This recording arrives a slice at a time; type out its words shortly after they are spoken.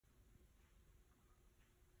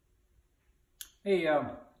Hey,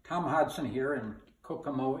 Tom Hodson here in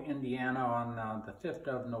Kokomo, Indiana on the 5th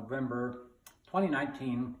of November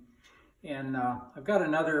 2019. And I've got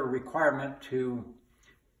another requirement to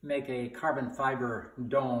make a carbon fiber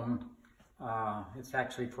dome. It's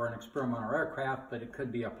actually for an experimental aircraft, but it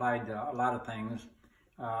could be applied to a lot of things.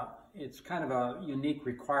 It's kind of a unique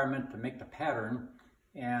requirement to make the pattern,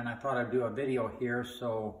 and I thought I'd do a video here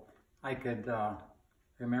so I could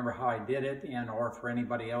remember how I did it, and or for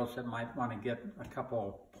anybody else that might want to get a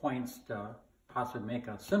couple points to possibly make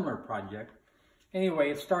a similar project.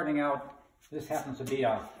 Anyway, it's starting out. This happens to be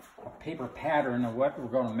a paper pattern of what we're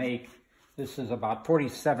going to make. This is about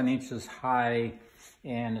 47 inches high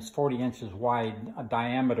and it's 40 inches wide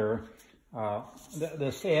diameter.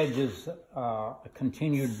 This edge is a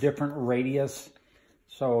continued different radius.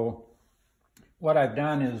 So what I've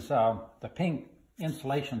done is the pink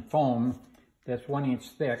insulation foam that's 1 inch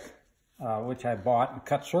thick, which I bought and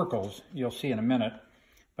cut circles, you'll see in a minute.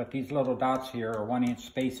 But these little dots here are 1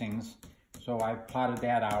 inch spacings. So I plotted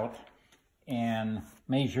that out and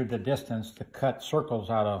measured the distance to cut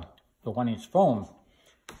circles out of the 1 inch foam.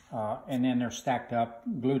 And then they're stacked up,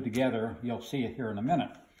 glued together. You'll see it here in a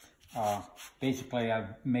minute. Basically,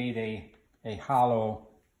 I've made a hollow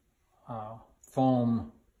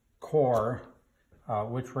foam core,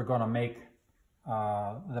 which we're going to make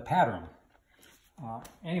the pattern.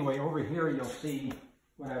 Anyway, over here you'll see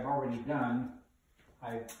what I've already done.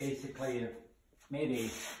 I basically made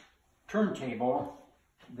a turntable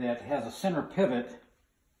that has a center pivot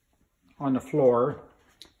on the floor.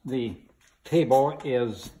 The table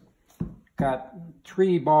is got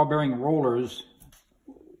 3 ball bearing rollers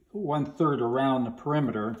 1/3 around the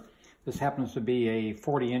perimeter. This happens to be a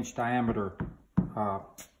 40 inch diameter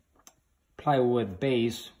plywood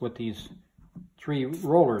base with these 3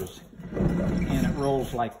 rollers, and it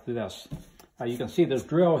rolls like this. You can see this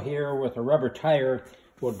drill here with a rubber tire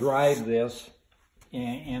will drive this,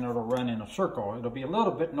 and it'll run in a circle. It'll be a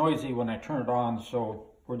little bit noisy when I turn it on, so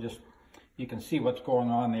you can see what's going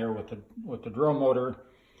on there with the drill motor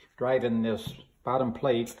driving this bottom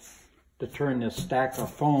plate to turn this stack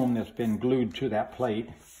of foam that's been glued to that plate.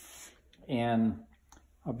 And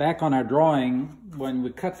back on our drawing, when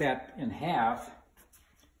we cut that in half,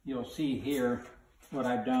 you'll see here what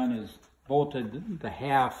I've done is bolted the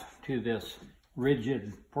half to this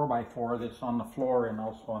rigid 4x4 that's on the floor and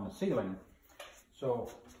also on the ceiling. So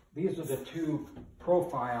these are the 2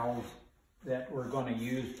 profiles that we're going to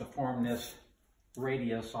use to form this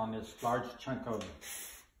radius on this large chunk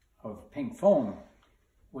of pink foam,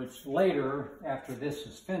 which later, after this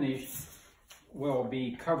is finished, will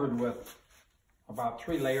be covered with about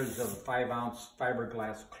 3 layers of 5-ounce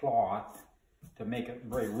fiberglass cloth to make it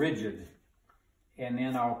very rigid. And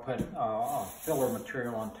then I'll put a filler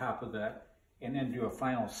material on top of that and then do a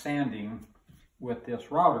final sanding with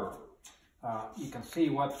this router. You can see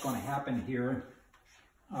what's going to happen here.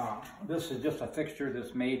 This is just a fixture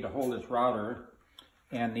that's made to hold this router,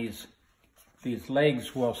 and these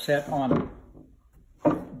legs will set on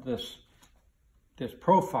this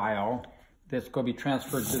profile that's going to be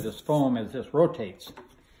transferred to this foam as this rotates.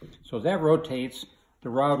 So as that rotates, the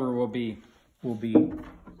router will be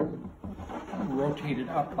rotated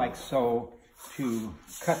up like so to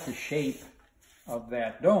cut the shape of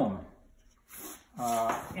that dome.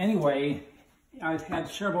 Anyway, I've had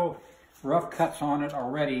several rough cuts on it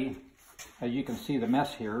already. As you can see the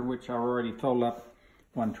mess here, which I already filled up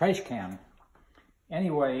 1 trash can.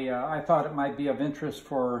 Anyway, I thought it might be of interest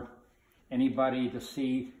for anybody to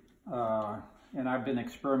see, and I've been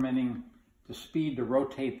experimenting the speed to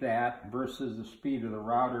rotate that versus the speed of the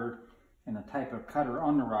router and the type of cutter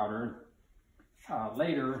on the router.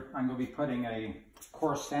 Later, I'm going to be putting a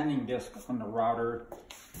coarse sanding disc on the router,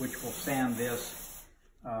 which will sand this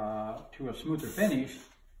to a smoother finish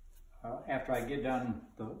after I get done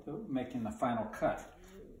making the final cut,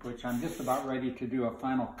 which I'm just about ready to do a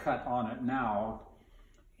final cut on it now.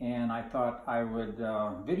 And I thought I would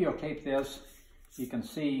videotape this. You can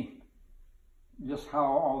see just how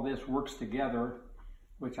all this works together,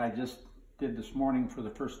 which I just did this morning for the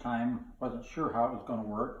first time. Wasn't sure how it was going to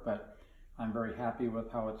work, but I'm very happy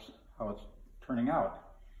with how it's turning out.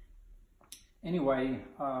 Anyway,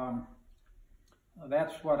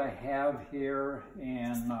 that's what I have here,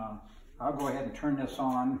 and I'll go ahead and turn this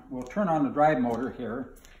on. We'll turn on the drive motor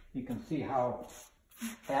here. You can see how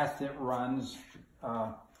fast it runs.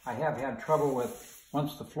 I have had trouble with,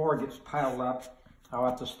 once the floor gets piled up, I'll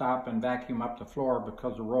have to stop and vacuum up the floor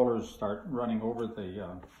because the rollers start running over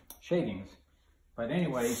the shavings. But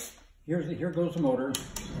anyway, here goes the motor,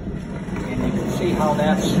 and you can see how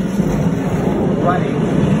that's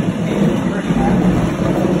running.